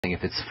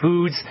If it's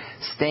foods,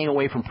 staying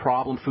away from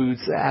problem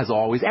foods, as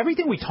always.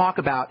 Everything we talk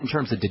about in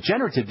terms of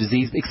degenerative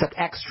disease, except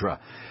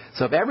extra.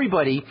 So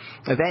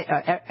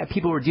if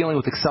people who are dealing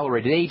with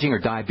accelerated aging or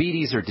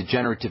diabetes or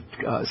degenerative,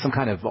 some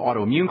kind of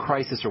autoimmune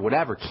crisis or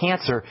whatever,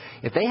 cancer,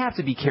 if they have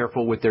to be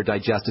careful with their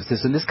digestive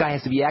system, this guy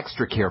has to be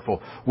extra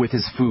careful with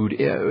his food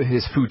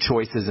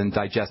choices and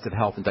digestive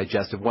health and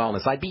digestive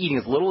wellness. I'd be eating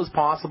as little as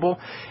possible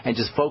and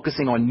just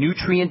focusing on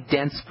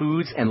nutrient-dense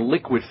foods and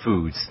liquid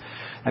foods.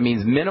 That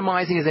means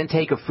minimizing his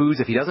intake of foods.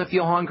 If he doesn't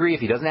feel hungry, if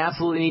he doesn't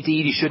absolutely need to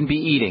eat, he shouldn't be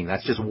eating.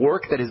 That's just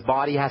work that his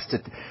body has to,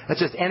 that's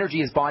just energy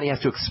his body has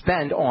to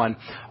expend on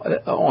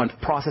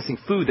processing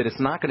food that it's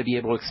not going to be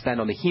able to expend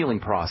on the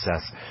healing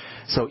process.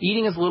 So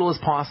eating as little as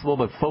possible,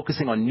 but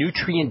focusing on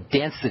nutrient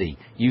density,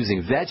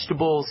 using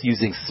vegetables,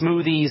 using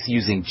smoothies,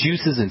 using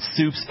juices and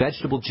soups,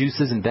 vegetable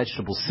juices and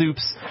vegetable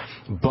soups.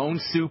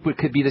 Bone soup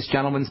could be this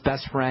gentleman's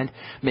best friend,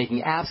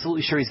 making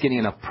absolutely sure he's getting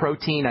enough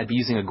protein. I'd be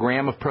using a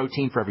gram of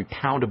protein for every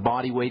pound of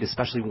body weight,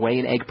 especially whey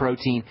and egg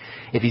protein.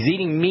 If he's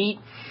eating meat,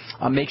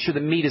 make sure the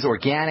meat is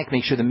organic.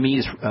 Make sure the meat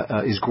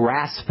is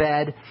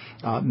grass-fed.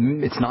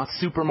 It's not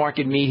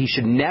supermarket meat. He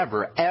should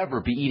never,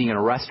 ever be eating in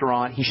a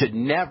restaurant. He should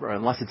never,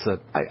 unless it's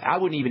I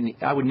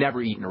would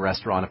never eat in a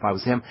restaurant if I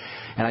was him.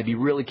 And I'd be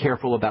really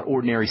careful about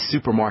ordinary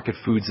supermarket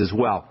foods as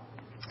well.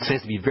 So he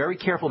has to be very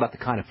careful about the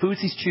kind of foods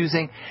he's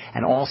choosing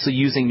and also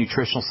using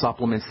nutritional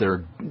supplements that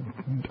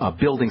are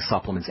building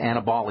supplements,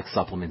 anabolic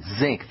supplements,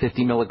 zinc,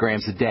 50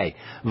 milligrams a day,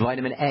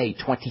 vitamin A,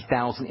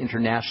 20,000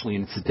 international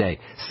units a day.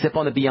 Sip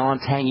on the Beyond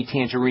Tangy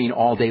Tangerine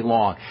all day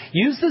long.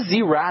 Use the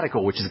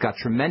Z-Radical, which has got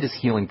tremendous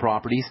healing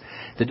properties,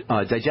 the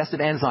digestive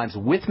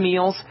enzymes with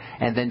meals,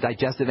 and then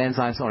digestive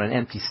enzymes on an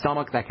empty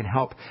stomach that can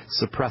help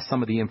suppress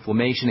some of the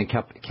inflammation and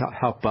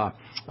help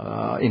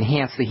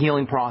enhance the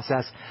healing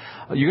process.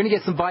 You're going to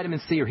get some vitamin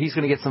C, or he's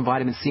going to get some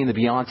vitamin C in the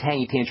Beyond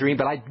Tangy Tangerine,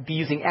 but I'd be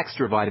using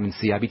extra vitamin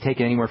C. I'd be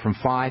taking anywhere from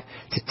 5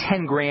 to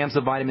 10 grams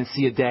of vitamin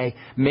C a day.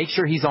 Make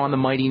sure he's on the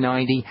Mighty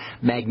 90.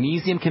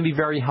 Magnesium can be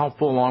very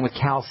helpful along with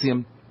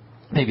calcium.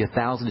 Maybe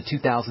 1,000 to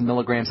 2,000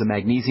 milligrams of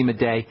magnesium a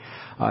day.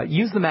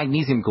 Use the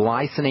magnesium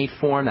glycinate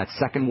form. That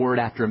second word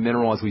after a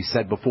mineral, as we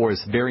said before,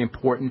 is very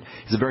important.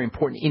 It's a very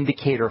important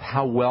indicator of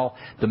how well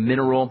the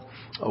mineral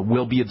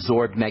will be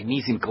absorbed.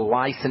 Magnesium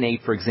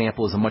glycinate, for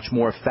example, is a much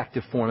more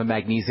effective form of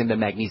magnesium than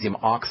magnesium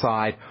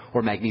oxide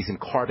or magnesium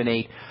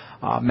carbonate.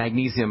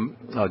 Magnesium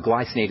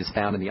glycinate is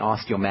found in the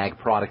OsteoMag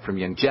product from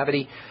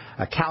Longevity.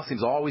 Calcium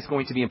is always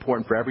going to be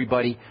important for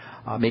everybody.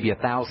 Maybe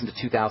 1,000 to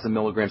 2,000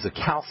 milligrams of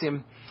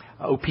calcium.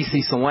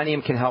 OPC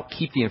selenium can help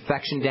keep the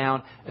infection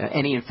down,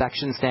 any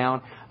infections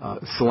down.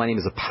 Selenium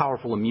is a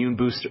powerful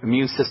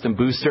immune system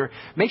booster.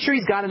 Make sure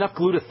he's got enough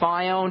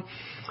glutathione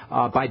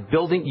by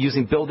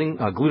using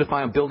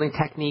glutathione building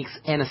techniques,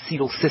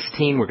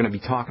 N-acetylcysteine. We're going to be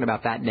talking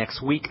about that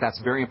next week.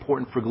 That's very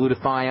important for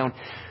glutathione.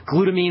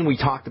 Glutamine, we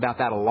talked about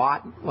that a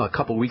lot a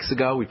couple weeks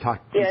ago. We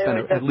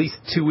spent at least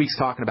 2 weeks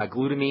talking about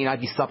glutamine.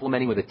 I'd be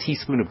supplementing with a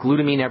teaspoon of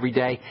glutamine every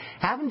day.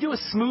 Have him do a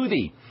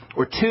smoothie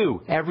or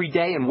two every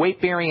day and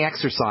weight-bearing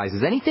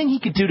exercises. Anything he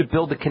could do to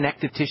build the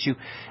connective tissue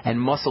and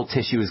muscle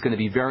tissue is going to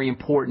be very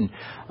important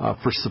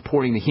for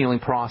supporting the healing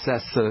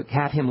process. So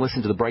have him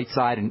listen to the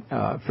Brightside and,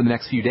 for the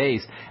next few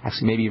days.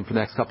 Actually, maybe even for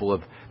the next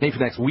maybe for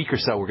the next week or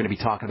so, we're going to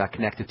be talking about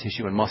connective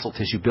tissue and muscle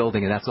tissue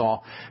building, and that's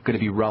all going to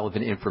be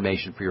relevant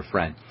information for your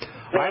friend.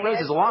 All right, Rose,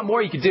 there's a lot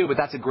more you could do, but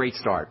that's a great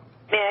start.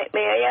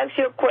 May I ask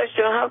you a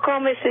question? How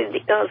come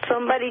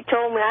somebody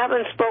told me, I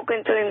haven't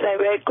spoken to him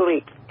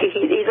directly.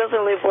 He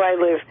doesn't live where I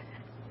live.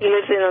 He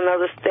lives in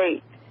another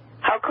state.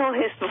 How come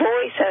his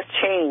voice has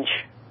changed?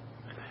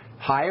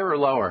 Higher or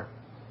lower?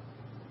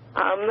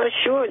 I'm not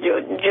sure.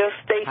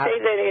 Just they say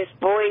that his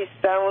voice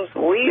sounds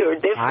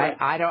weird, different.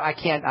 I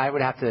can't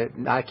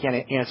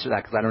answer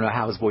that because I don't know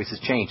how his voice has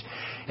changed.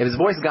 If his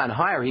voice has gotten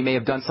higher, he may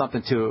have done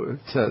something to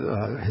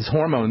his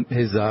hormone,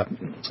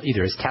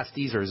 either his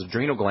testes or his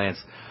adrenal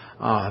glands,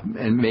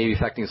 and maybe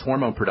affecting his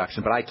hormone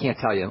production. But I can't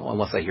tell you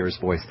unless I hear his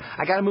voice.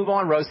 I got to move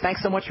on, Rose.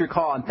 Thanks so much for your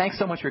call, and thanks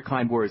so much for your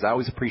kind words. I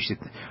always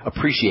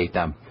appreciate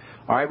them.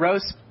 All right,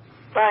 Rose?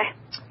 Bye.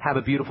 Have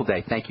a beautiful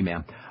day. Thank you,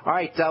 ma'am. All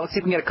right, let's see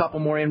if we can get a couple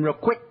more in real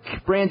quick.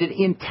 Brandon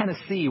in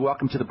Tennessee,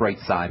 welcome to the Bright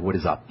Side. What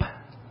is up?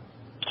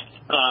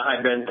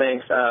 Hi, Ben.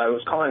 Thanks. I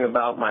was calling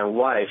about my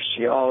wife.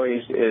 She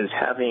always is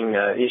having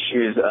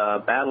issues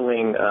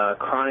battling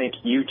chronic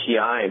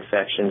UTI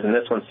infections, and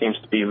this one seems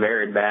to be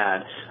very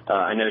bad.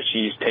 I know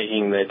she's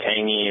taking the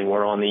Tangy, and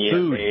we're on the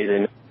ESAs.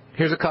 And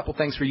here's a couple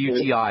things for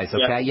UTIs,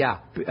 okay? Yeah.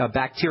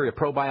 Bacteria,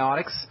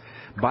 probiotics.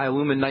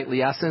 Biolumin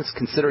nightly essence,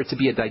 consider it to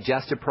be a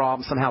digestive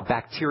problem. Somehow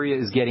bacteria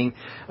is getting,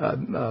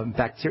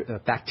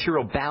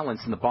 bacterial balance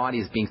in the body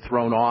is being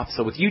thrown off.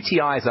 So with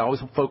UTIs, I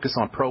always focus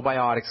on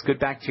probiotics, good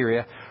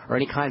bacteria, or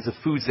any kinds of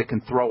foods that can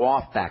throw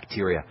off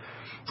bacteria.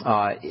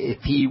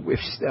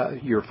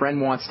 If your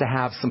friend wants to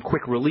have some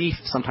quick relief,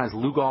 sometimes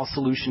Lugol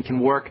solution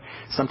can work.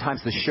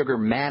 Sometimes the sugar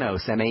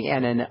mannose,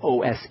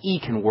 M-A-N-N-O-S-E,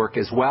 can work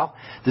as well.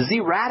 The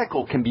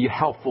Z-Radical can be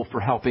helpful for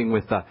helping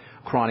with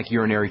chronic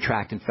urinary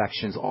tract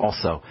infections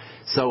also.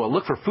 So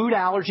look for food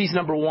allergies,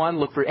 number one.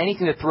 Look for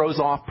anything that throws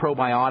off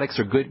probiotics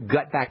or good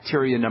gut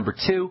bacteria, number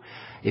two.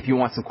 If you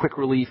want some quick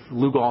relief,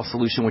 Lugol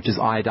solution, which is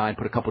iodine,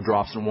 put a couple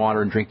drops in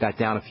water and drink that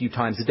down a few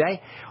times a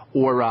day.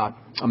 Or a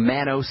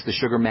mannose, the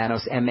sugar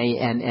mannose,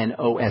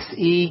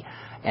 M-A-N-N-O-S-E.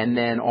 And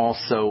then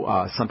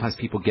also sometimes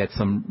people get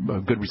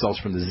some good results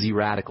from the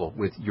Z-Radical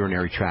with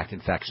urinary tract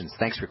infections.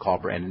 Thanks for your call,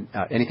 Brandon.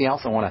 Anything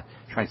else? I want to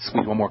try and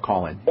squeeze one more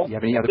call in. Do you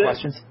have any other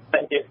questions?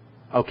 Thank you.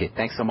 Okay,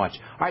 thanks so much.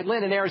 All right,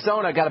 Lynn in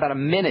Arizona, got about a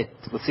minute.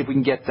 Let's see if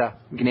we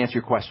can answer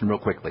your question real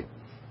quickly.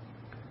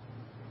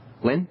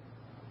 Lynn?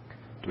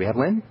 Do we have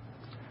Lynn?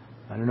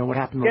 I don't know what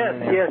happened to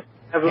Lynn. Yes,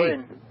 I have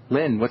Lynn.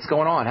 Lynn, what's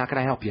going on? How can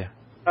I help you?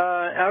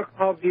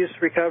 Alcohol abuse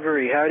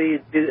recovery. How do you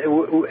do?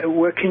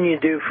 What can you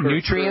do for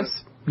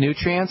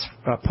nutrients?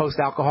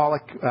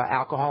 Post-alcoholic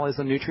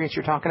alcoholism nutrients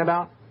you're talking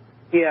about?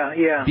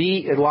 Yeah.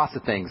 Lots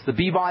of things. The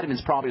B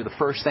vitamins probably are the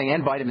first thing,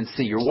 and vitamin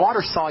C. Your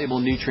water-soluble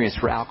nutrients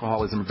for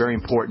alcoholism are very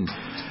important.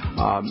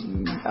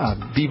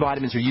 B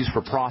vitamins are used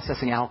for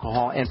processing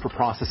alcohol and for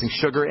processing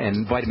sugar,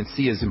 and vitamin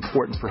C is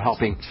important for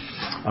helping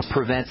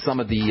prevent some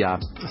of the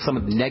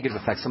negative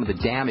effects, some of the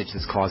damage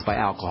that's caused by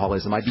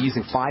alcoholism. I'd be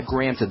using 5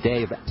 grams a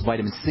day of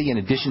vitamin C in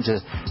addition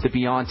to the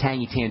Beyond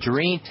Tangy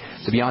Tangerine.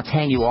 The Beyond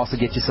Tangy will also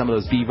get you some of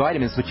those B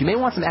vitamins, but you may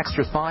want some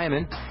extra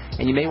thiamine,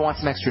 and you may want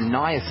some extra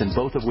niacin,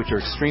 both of which are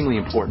extremely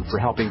important for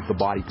helping the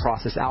body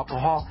process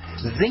alcohol.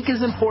 Zinc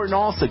is important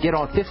also. Get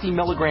on 50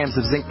 milligrams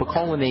of zinc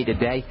picolinate a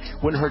day.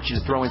 Wouldn't hurt you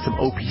to throw in some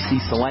OPC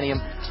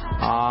selenium.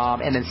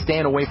 And then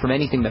staying away from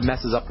anything that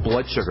messes up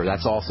blood sugar.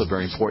 That's also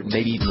very important.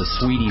 Maybe even the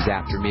sweeties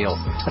after meals.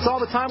 That's all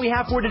the time we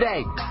have for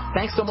today.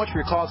 Thanks so much for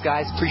your calls,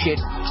 guys. Appreciate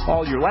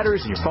all your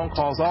letters and your phone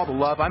calls, all the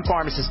love. I'm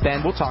Pharmacist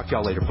Ben. We'll talk to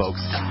y'all later,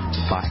 folks.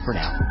 Bye for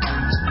now.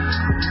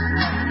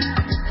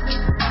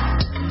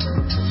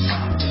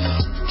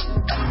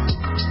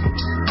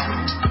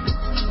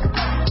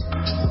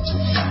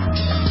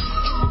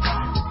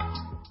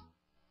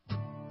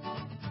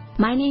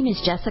 My name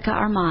is Jessica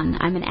Armand.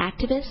 I'm an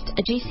activist,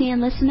 a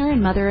GCN listener,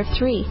 and mother of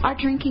 3. Our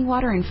drinking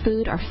water and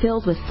food are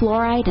filled with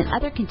fluoride and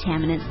other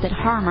contaminants that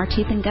harm our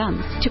teeth and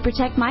gums. To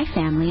protect my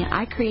family,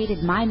 I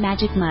created My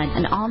Magic Mud,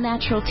 an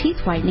all-natural teeth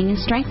whitening and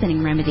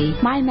strengthening remedy.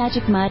 My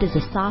Magic Mud is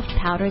a soft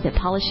powder that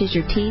polishes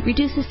your teeth,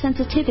 reduces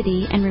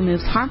sensitivity, and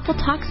removes harmful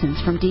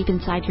toxins from deep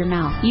inside your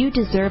mouth. You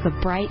deserve a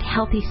bright,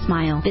 healthy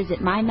smile. Visit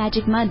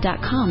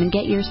mymagicmud.com and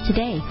get yours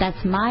today. That's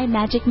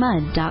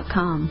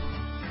mymagicmud.com.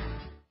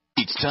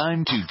 It's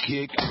time to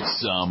kick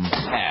some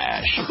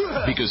ash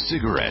because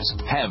cigarettes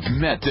have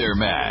met their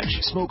match.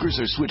 Smokers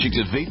are switching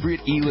to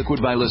Vaporite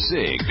e-liquid by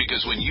LeSig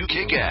because when you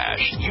kick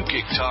ash, you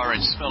kick tar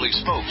and smelly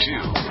smoke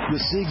too.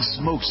 LeSig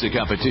smokes the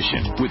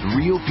competition with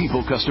real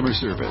people customer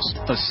service,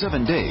 a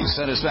 7-day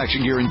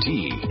satisfaction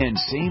guarantee, and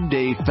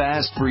same-day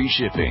fast free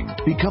shipping.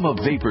 Become a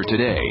vapor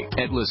today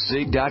at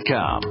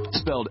LeSig.com,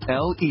 spelled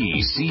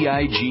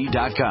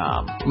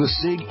LECIG.com.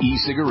 LeSig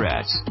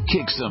e-cigarettes.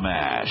 Kick some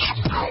ash.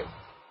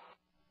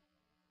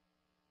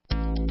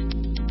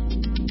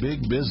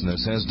 Big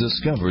business has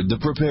discovered the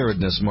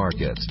preparedness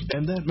market,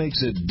 and that makes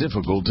it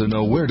difficult to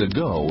know where to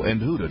go and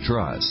who to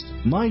trust.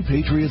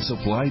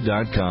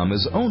 MyPatriotSupply.com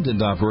is owned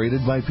and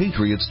operated by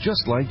patriots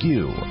just like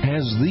you.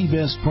 Has the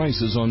best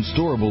prices on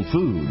storable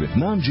food,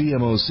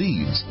 non-GMO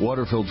seeds,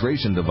 water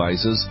filtration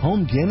devices,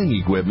 home canning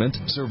equipment,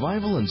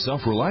 survival and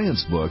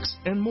self-reliance books,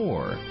 and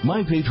more.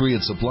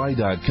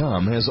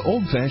 MyPatriotSupply.com has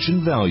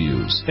old-fashioned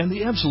values and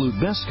the absolute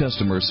best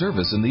customer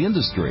service in the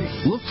industry.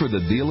 Look for the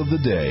deal of the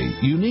day,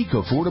 unique,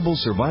 affordable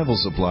survival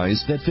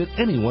supplies that fit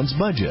anyone's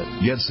budget.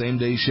 Get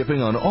same-day shipping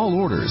on all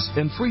orders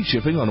and free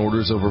shipping on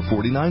orders over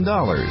 $49.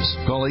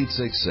 Call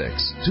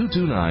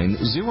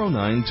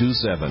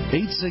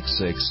 866-229-0927,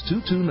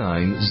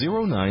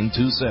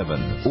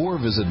 866-229-0927, or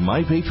visit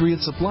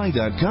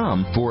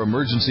MyPatriotSupply.com for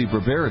emergency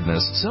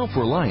preparedness,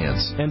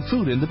 self-reliance, and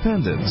food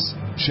independence.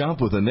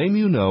 Shop with a name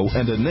you know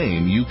and a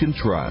name you can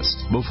trust.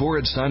 Before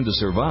it's time to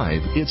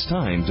survive, it's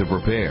time to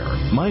prepare.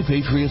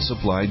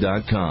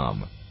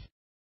 MyPatriotSupply.com.